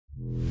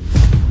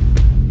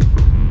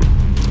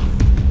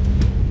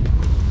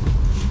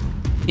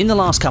In the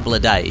last couple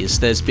of days,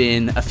 there's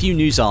been a few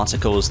news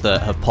articles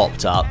that have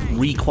popped up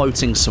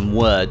re-quoting some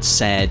words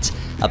said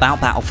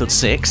about Battlefield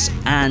 6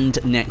 and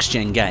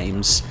next-gen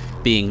games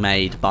being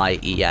made by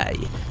EA.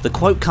 The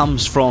quote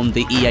comes from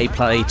the EA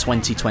Play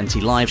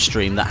 2020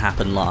 livestream that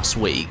happened last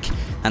week,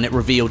 and it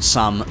revealed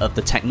some of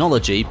the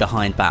technology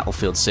behind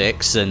Battlefield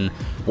 6 and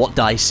what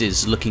DICE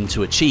is looking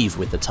to achieve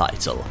with the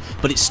title.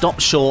 But it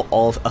stopped short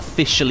of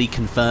officially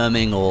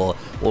confirming or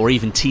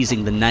even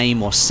teasing the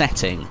name or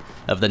setting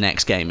of the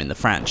next game in the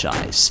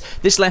franchise.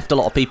 This left a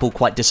lot of people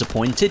quite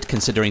disappointed,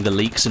 considering the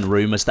leaks and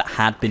rumours that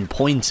had been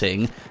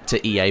pointing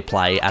to EA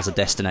Play as a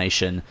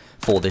destination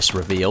for this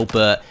reveal,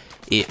 but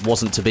it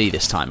wasn't to be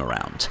this time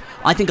around.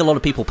 I think a lot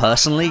of people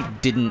personally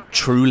didn't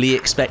truly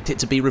expect it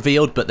to be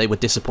revealed, but they were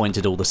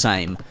disappointed all the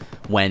same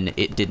when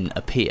it didn't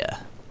appear.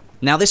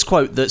 Now, this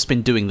quote that's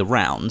been doing the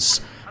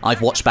rounds,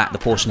 I've watched back the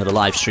portion of the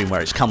live stream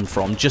where it's come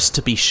from just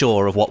to be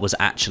sure of what was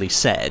actually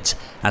said,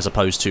 as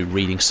opposed to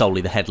reading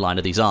solely the headline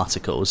of these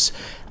articles,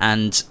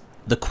 and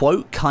the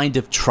quote kind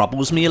of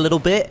troubles me a little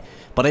bit,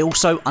 but I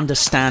also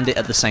understand it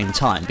at the same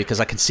time, because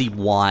I can see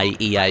why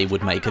EA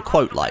would make a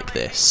quote like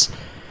this.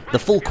 The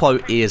full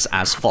quote is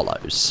as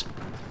follows: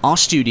 "Our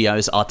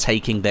studios are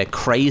taking their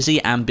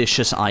crazy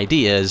ambitious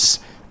ideas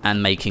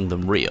and making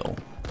them real."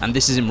 And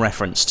this is in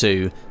reference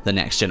to the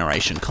next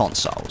generation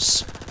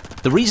consoles.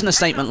 The reason a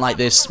statement like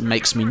this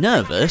makes me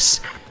nervous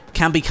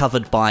can be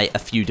covered by a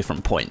few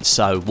different points,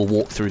 so we'll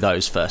walk through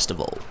those first of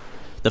all.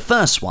 The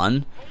first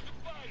one,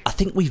 I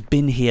think we've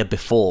been here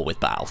before with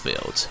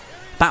Battlefield.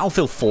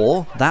 Battlefield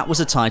 4, that was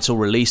a title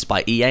released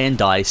by EA and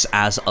DICE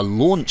as a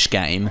launch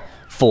game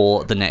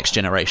for the next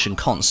generation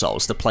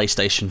consoles, the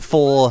PlayStation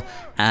 4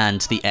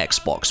 and the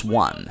Xbox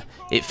One.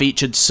 It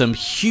featured some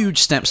huge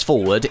steps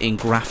forward in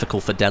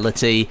graphical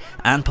fidelity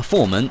and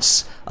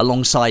performance,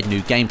 alongside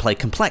new gameplay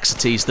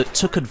complexities that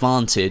took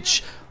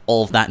advantage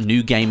of that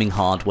new gaming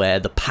hardware,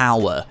 the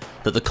power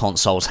that the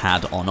consoles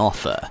had on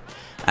offer.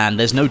 And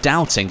there's no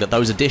doubting that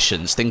those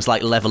additions, things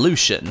like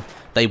Levolution,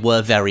 they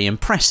were very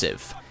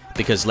impressive,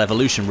 because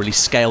Levolution really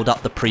scaled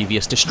up the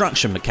previous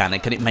destruction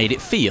mechanic and it made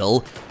it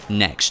feel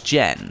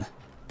next-gen.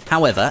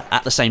 However,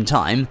 at the same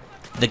time,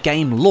 the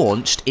game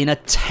launched in a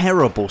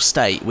terrible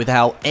state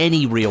without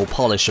any real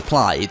polish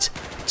applied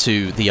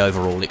to the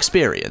overall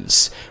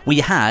experience.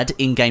 We had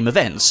in-game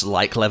events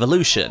like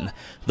Levolution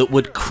that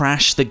would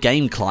crash the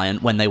game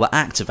client when they were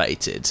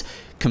activated,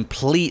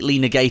 completely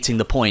negating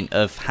the point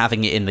of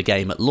having it in the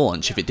game at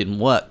launch if it didn't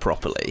work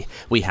properly.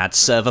 We had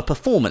server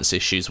performance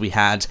issues, we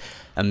had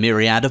a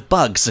myriad of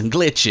bugs and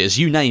glitches,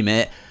 you name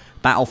it,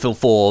 Battlefield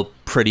 4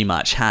 pretty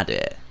much had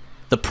it.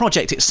 The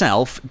project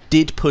itself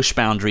did push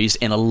boundaries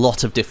in a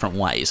lot of different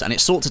ways, and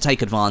it sought to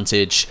take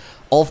advantage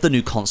of the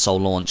new console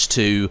launch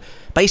to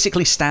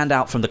basically stand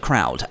out from the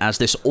crowd as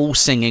this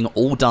all-singing,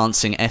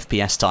 all-dancing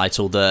FPS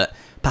title that,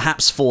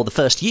 perhaps for the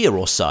first year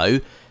or so,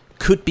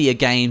 could be a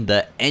game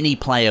that any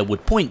player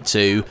would point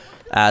to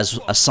as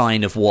a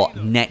sign of what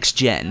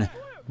next-gen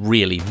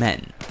really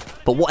meant.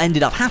 But what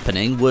ended up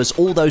happening was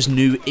all those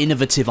new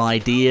innovative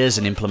ideas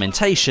and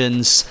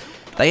implementations,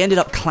 they ended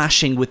up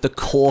clashing with the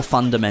core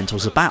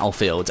fundamentals of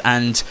Battlefield,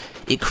 and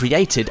it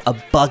created a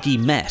buggy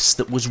mess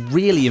that was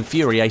really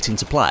infuriating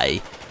to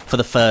play for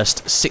the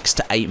first 6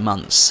 to 8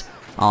 months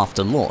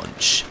after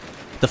launch.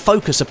 The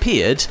focus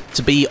appeared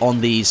to be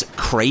on these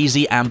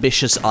crazy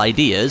ambitious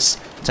ideas,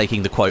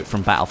 taking the quote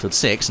from Battlefield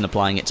 6 and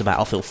applying it to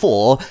Battlefield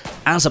 4,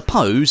 as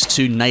opposed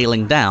to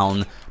nailing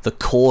down the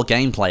core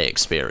gameplay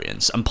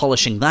experience and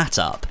polishing that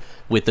up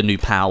with the new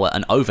power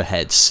and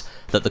overheads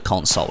that the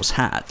consoles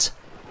had.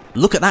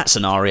 Look at that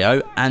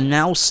scenario, and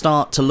now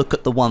start to look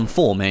at the one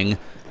forming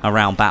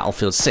around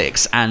Battlefield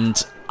 6,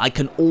 and I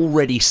can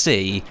already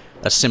see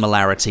a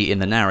similarity in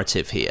the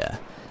narrative here.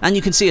 And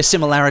you can see a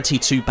similarity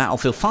to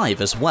Battlefield 5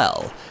 as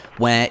well,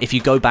 where if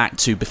you go back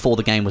to before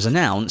the game was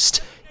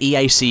announced,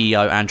 EA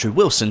CEO Andrew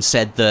Wilson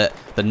said that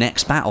the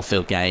next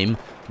Battlefield game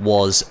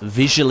was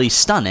visually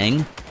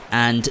stunning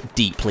and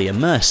deeply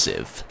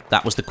immersive.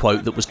 That was the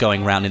quote that was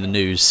going around in the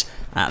news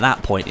at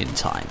that point in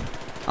time.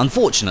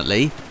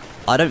 Unfortunately,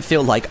 I don't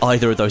feel like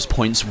either of those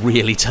points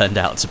really turned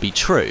out to be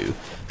true.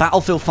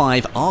 Battlefield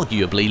 5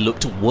 arguably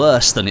looked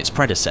worse than its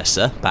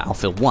predecessor,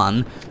 Battlefield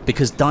 1,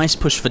 because DICE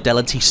pushed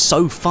fidelity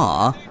so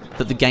far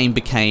that the game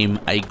became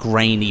a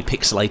grainy,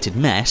 pixelated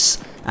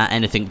mess at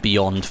anything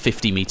beyond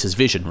 50 meters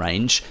vision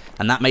range,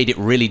 and that made it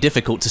really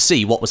difficult to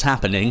see what was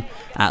happening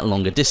at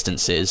longer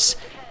distances.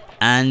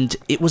 And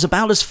it was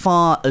about as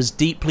far as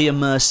deeply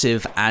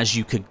immersive as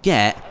you could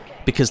get,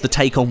 because the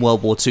take on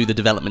World War II the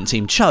development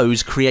team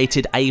chose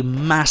created a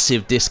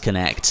massive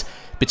disconnect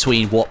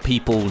between what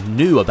people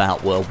knew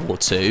about World War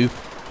II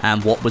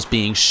and what was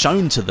being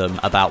shown to them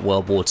about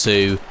World War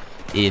II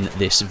in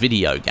this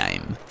video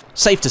game.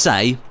 Safe to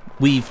say,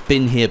 we've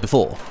been here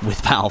before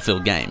with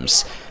Battlefield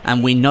games,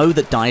 and we know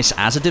that DICE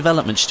as a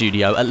development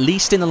studio, at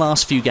least in the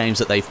last few games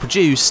that they've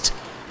produced,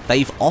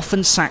 they've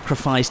often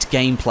sacrificed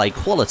gameplay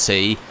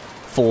quality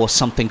for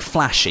something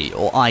flashy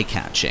or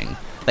eye-catching.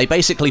 They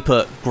basically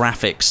put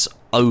graphics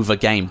over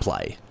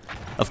gameplay.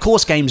 Of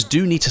course, games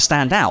do need to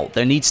stand out.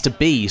 There needs to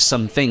be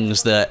some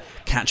things that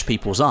catch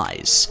people's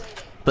eyes.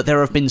 But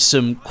there have been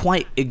some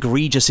quite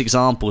egregious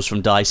examples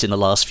from DICE in the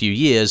last few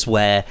years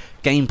where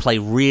gameplay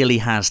really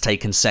has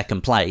taken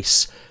second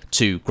place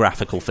to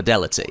graphical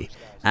fidelity.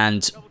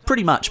 And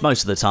pretty much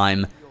most of the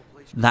time,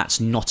 that's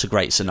not a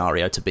great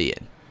scenario to be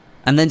in.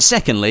 And then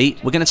secondly,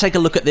 we're going to take a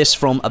look at this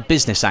from a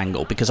business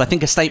angle, because I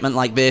think a statement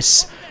like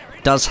this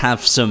does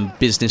have some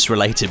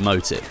business-related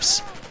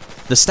motives.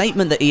 The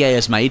statement that EA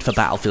has made for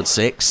Battlefield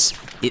 6,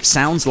 it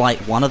sounds like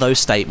one of those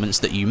statements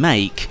that you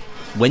make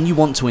when you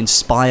want to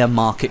inspire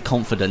market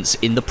confidence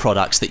in the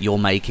products that you're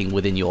making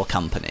within your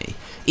company.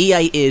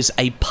 EA is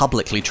a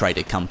publicly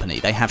traded company.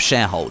 They have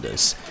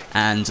shareholders,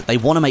 and they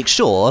want to make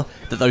sure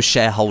that those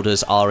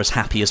shareholders are as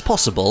happy as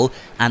possible,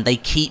 and they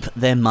keep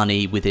their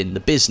money within the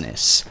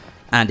business.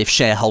 And if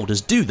shareholders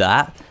do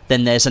that,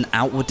 then there's an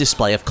outward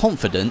display of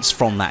confidence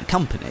from that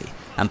company,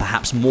 and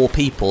perhaps more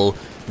people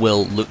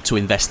will look to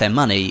invest their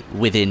money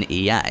within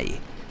EA.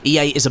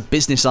 EA is a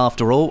business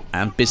after all,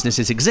 and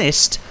businesses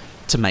exist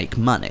to make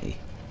money.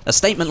 A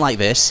statement like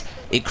this,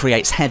 it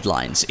creates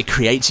headlines, it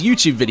creates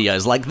YouTube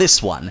videos like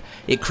this one,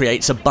 it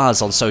creates a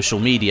buzz on social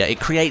media, it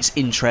creates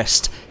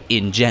interest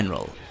in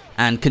general.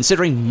 And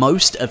considering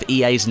most of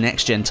EA's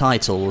next-gen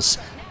titles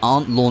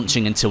aren't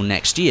launching until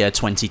next year,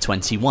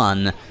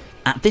 2021,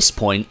 at this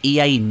point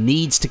EA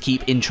needs to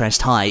keep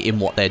interest high in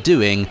what they're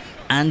doing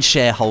and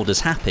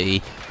shareholders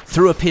happy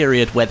through a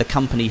period where the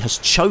company has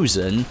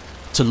chosen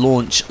to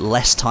launch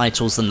less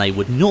titles than they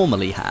would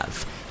normally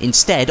have,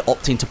 instead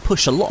opting to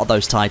push a lot of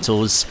those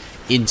titles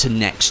into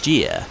next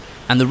year.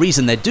 And the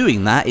reason they're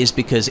doing that is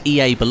because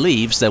EA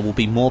believes there will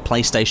be more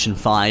PlayStation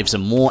 5s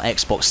and more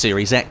Xbox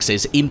Series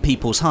X's in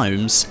people's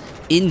homes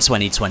in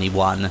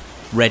 2021,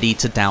 ready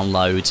to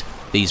download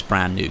these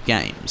brand new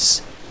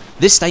games.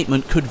 This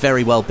statement could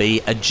very well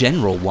be a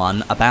general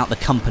one about the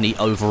company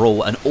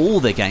overall and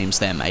all the games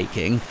they're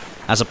making,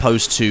 as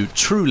opposed to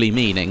truly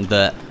meaning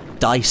that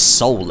DICE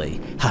solely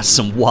has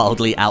some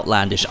wildly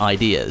outlandish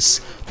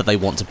ideas that they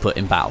want to put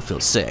in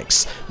Battlefield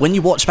 6. When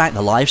you watch back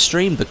the live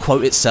stream, the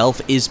quote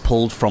itself is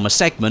pulled from a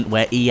segment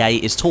where EA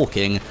is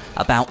talking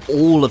about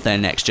all of their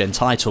next-gen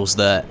titles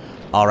that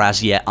are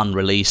as yet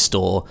unreleased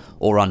or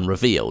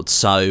unrevealed.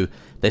 So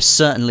there's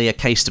certainly a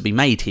case to be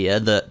made here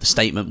that the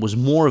statement was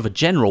more of a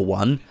general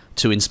one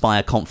to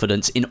inspire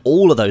confidence in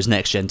all of those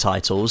next-gen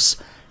titles,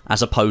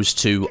 as opposed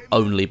to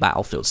only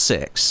Battlefield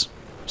 6.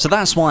 So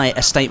that's why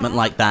a statement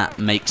like that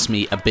makes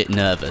me a bit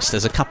nervous.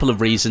 There's a couple of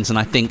reasons, and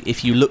I think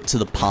if you look to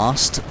the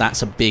past,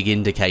 that's a big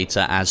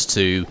indicator as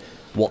to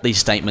what these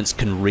statements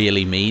can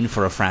really mean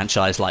for a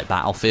franchise like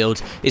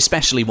Battlefield,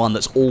 especially one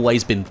that's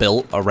always been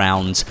built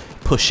around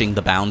pushing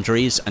the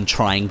boundaries and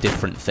trying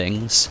different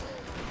things.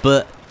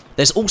 But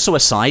there's also a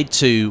side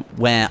to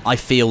where I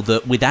feel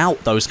that without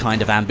those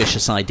kind of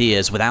ambitious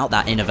ideas, without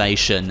that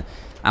innovation,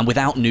 and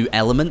without new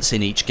elements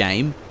in each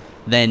game,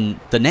 then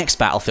the next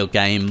Battlefield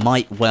game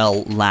might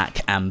well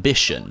lack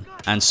ambition.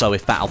 And so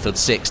if Battlefield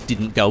 6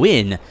 didn't go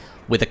in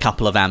with a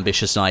couple of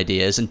ambitious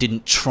ideas and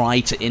didn't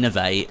try to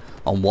innovate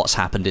on what's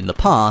happened in the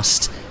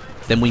past,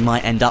 then we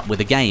might end up with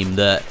a game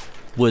that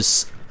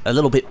was a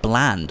little bit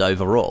bland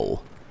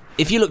overall.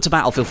 If you look to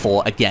Battlefield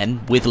 4,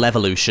 again, with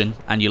Levolution,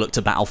 and you look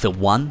to Battlefield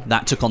 1,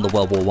 that took on the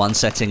World War I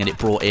setting and it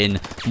brought in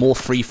more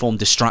freeform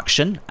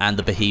destruction and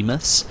the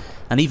behemoths,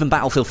 and even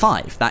Battlefield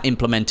 5, that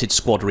implemented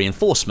squad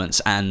reinforcements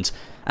and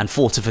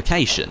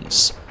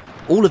fortifications.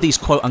 All of these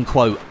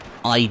quote-unquote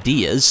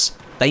ideas,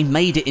 they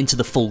made it into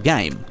the full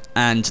game,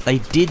 and they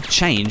did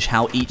change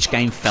how each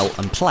game felt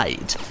and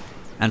played.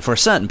 And for a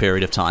certain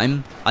period of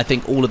time, I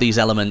think all of these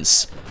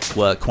elements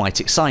were quite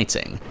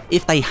exciting.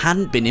 If they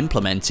hadn't been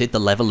implemented, the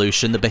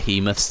Levolution, the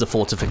behemoths, the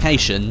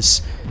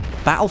fortifications,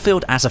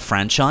 Battlefield as a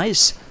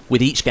franchise,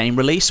 with each game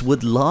release,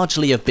 would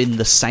largely have been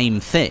the same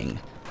thing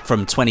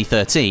from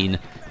 2013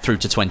 through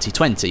to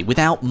 2020,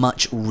 without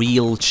much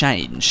real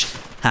change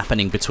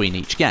happening between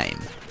each game.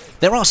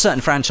 There are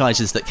certain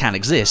franchises that can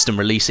exist and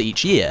release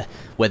each year,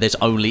 where there's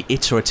only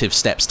iterative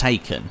steps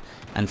taken,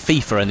 and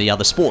FIFA and the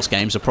other sports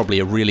games are probably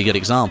a really good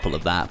example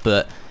of that,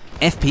 but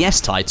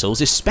FPS titles,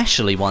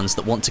 especially ones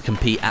that want to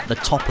compete at the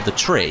top of the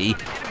tree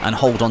and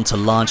hold on to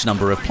large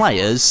number of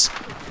players,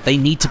 they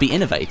need to be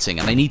innovating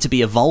and they need to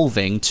be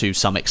evolving to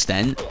some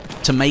extent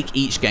to make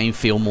each game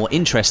feel more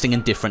interesting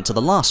and different to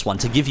the last one,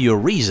 to give you a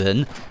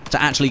reason to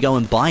actually go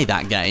and buy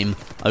that game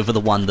over the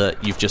one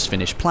that you've just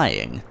finished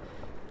playing.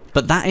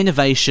 But that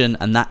innovation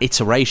and that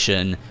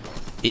iteration,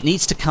 it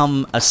needs to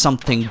come as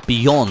something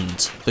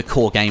beyond the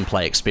core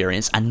gameplay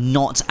experience and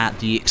not at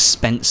the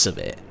expense of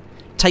it.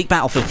 Take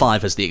Battlefield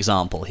 5 as the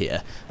example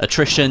here.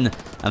 Attrition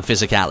and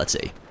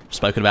physicality. I've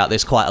spoken about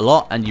this quite a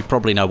lot, and you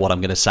probably know what I'm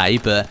going to say,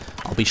 but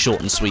I'll be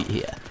short and sweet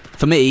here.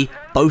 For me,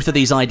 both of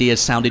these ideas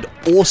sounded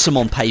awesome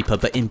on paper,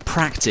 but in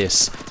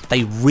practice,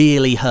 they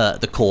really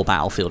hurt the core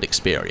Battlefield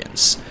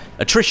experience.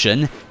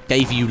 Attrition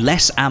gave you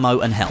less ammo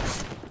and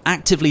health,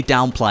 actively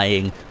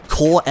downplaying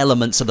core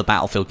elements of the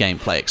Battlefield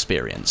gameplay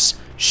experience,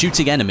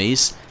 shooting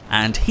enemies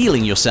and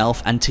healing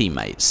yourself and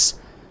teammates.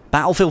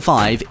 Battlefield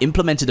 5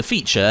 implemented a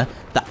feature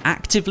that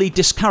actively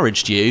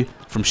discouraged you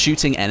from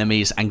shooting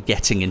enemies and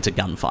getting into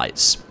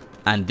gunfights.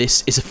 And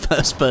this is a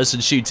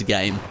first-person shooter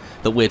game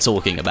that we're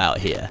talking about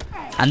here.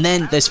 And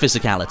then there's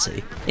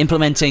physicality,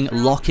 implementing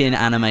lock-in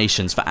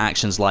animations for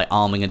actions like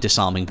arming and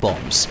disarming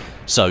bombs,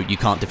 so you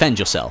can't defend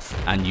yourself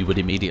and you would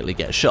immediately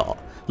get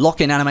shot.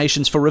 Lock-in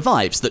animations for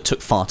revives that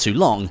took far too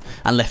long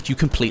and left you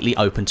completely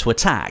open to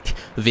attack.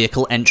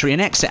 Vehicle entry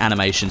and exit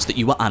animations that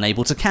you were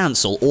unable to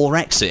cancel or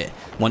exit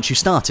once you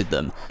started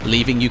them,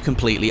 leaving you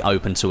completely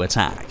open to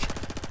attack.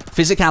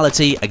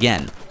 Physicality,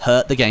 again,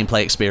 hurt the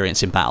gameplay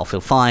experience in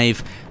Battlefield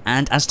 5,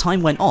 and as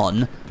time went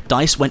on,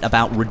 DICE went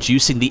about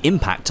reducing the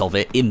impact of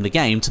it in the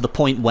game to the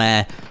point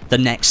where the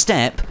next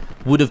step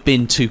would have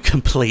been to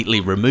completely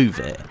remove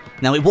it.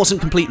 Now, it wasn't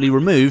completely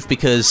removed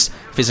because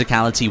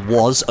physicality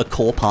was a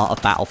core part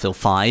of Battlefield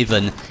 5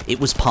 and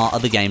it was part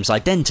of the game's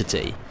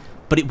identity,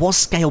 but it was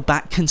scaled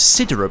back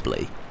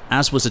considerably,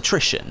 as was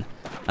attrition,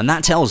 and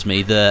that tells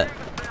me that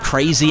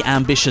crazy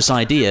ambitious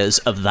ideas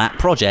of that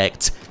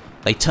project,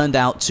 they turned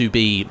out to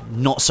be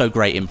not so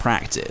great in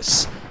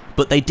practice.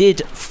 But they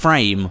did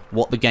frame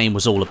what the game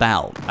was all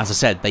about. As I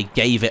said, they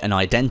gave it an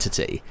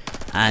identity.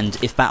 And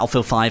if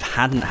Battlefield 5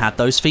 hadn't had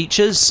those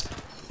features,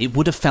 it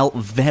would have felt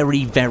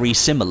very, very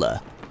similar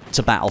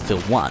to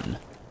Battlefield 1.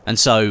 And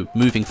so,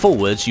 moving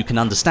forwards, you can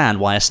understand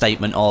why a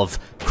statement of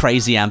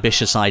crazy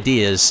ambitious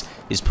ideas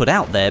is put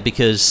out there,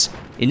 because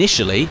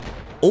initially,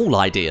 all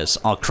ideas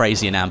are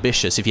crazy and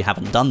ambitious if you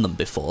haven't done them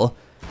before.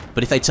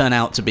 But if they turn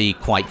out to be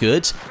quite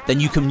good, then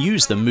you can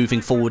use them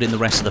moving forward in the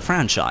rest of the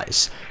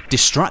franchise.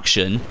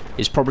 Destruction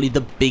is probably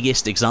the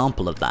biggest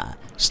example of that.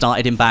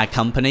 Started in Bad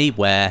Company,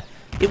 where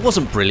it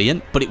wasn't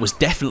brilliant, but it was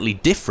definitely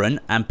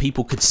different and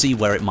people could see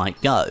where it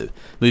might go.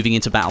 Moving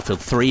into Battlefield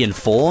 3 and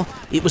 4,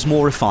 it was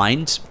more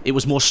refined, it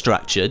was more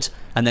structured,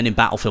 and then in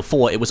Battlefield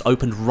 4 it was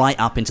opened right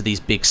up into these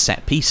big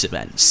set-piece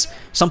events.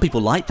 Some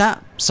people liked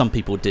that, some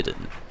people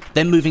didn't.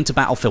 Then moving to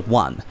Battlefield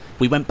 1,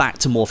 we went back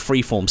to more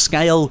freeform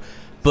scale,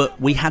 but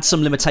we had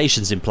some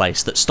limitations in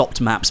place that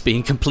stopped maps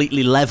being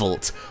completely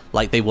leveled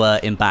like they were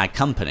in Bad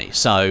Company.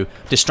 So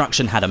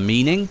destruction had a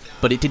meaning,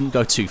 but it didn't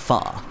go too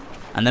far.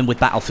 And then with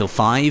Battlefield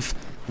 5,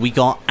 we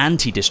got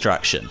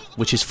anti-destruction,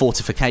 which is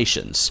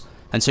fortifications.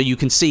 And so you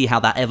can see how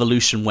that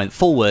evolution went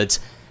forward,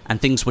 and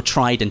things were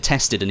tried and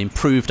tested and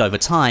improved over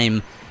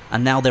time,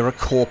 and now they're a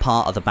core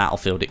part of the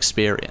Battlefield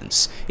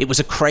experience. It was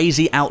a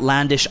crazy,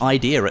 outlandish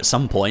idea at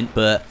some point,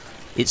 but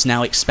it's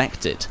now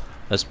expected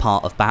as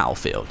part of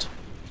Battlefield.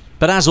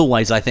 But as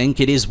always, I think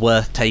it is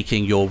worth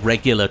taking your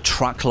regular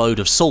truckload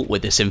of salt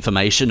with this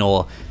information,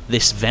 or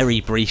this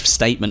very brief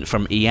statement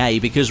from EA,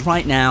 because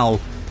right now,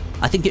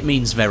 I think it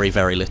means very,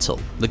 very little.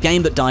 The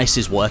game that DICE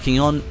is working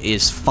on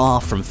is far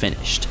from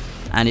finished,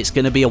 and it's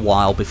going to be a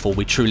while before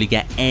we truly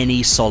get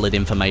any solid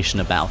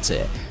information about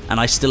it, and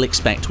I still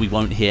expect we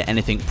won't hear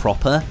anything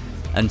proper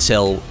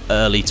until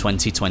early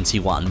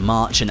 2021,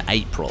 March and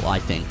April, I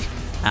think,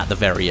 at the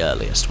very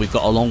earliest. We've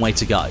got a long way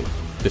to go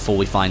before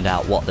we find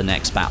out what the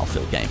next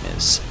Battlefield game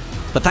is.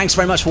 But thanks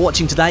very much for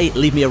watching today.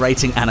 Leave me a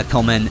rating and a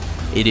comment.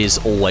 It is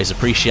always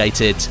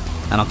appreciated,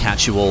 and I'll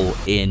catch you all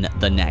in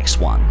the next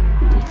one.